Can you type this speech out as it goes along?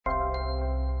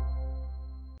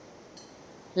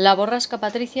La borrasca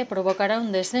Patricia provocará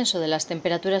un descenso de las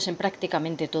temperaturas en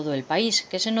prácticamente todo el país,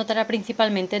 que se notará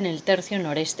principalmente en el tercio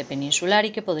noreste peninsular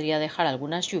y que podría dejar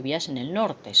algunas lluvias en el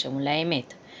norte, según la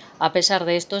EMET. A pesar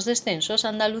de estos descensos,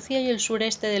 Andalucía y el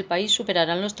sureste del país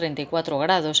superarán los 34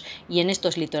 grados y en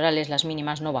estos litorales las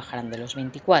mínimas no bajarán de los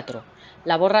 24.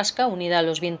 La borrasca, unida a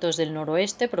los vientos del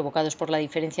noroeste provocados por la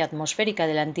diferencia atmosférica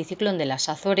del anticiclón de las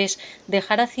Azores,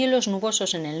 dejará cielos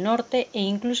nubosos en el norte e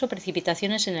incluso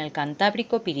precipitaciones en el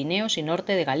Cantábrico, Pirineos y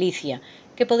norte de Galicia,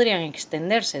 que podrían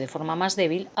extenderse de forma más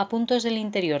débil a puntos del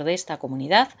interior de esta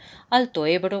comunidad, Alto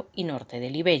Ebro y norte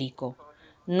del Ibérico.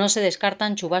 No se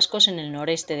descartan chubascos en el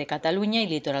noreste de Cataluña y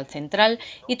litoral central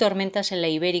y tormentas en la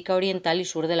Ibérica Oriental y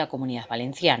sur de la Comunidad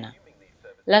Valenciana.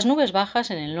 Las nubes bajas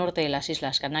en el norte de las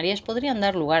Islas Canarias podrían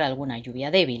dar lugar a alguna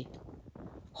lluvia débil.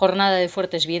 Jornada de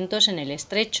fuertes vientos en el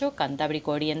Estrecho,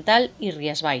 Cantábrico Oriental y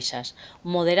Rías Baixas,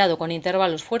 moderado con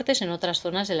intervalos fuertes en otras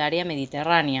zonas del área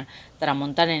mediterránea,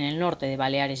 tramontana en el norte de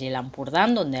Baleares y el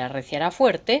Ampurdán, donde arreciará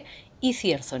fuerte, y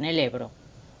cierzo en el Ebro.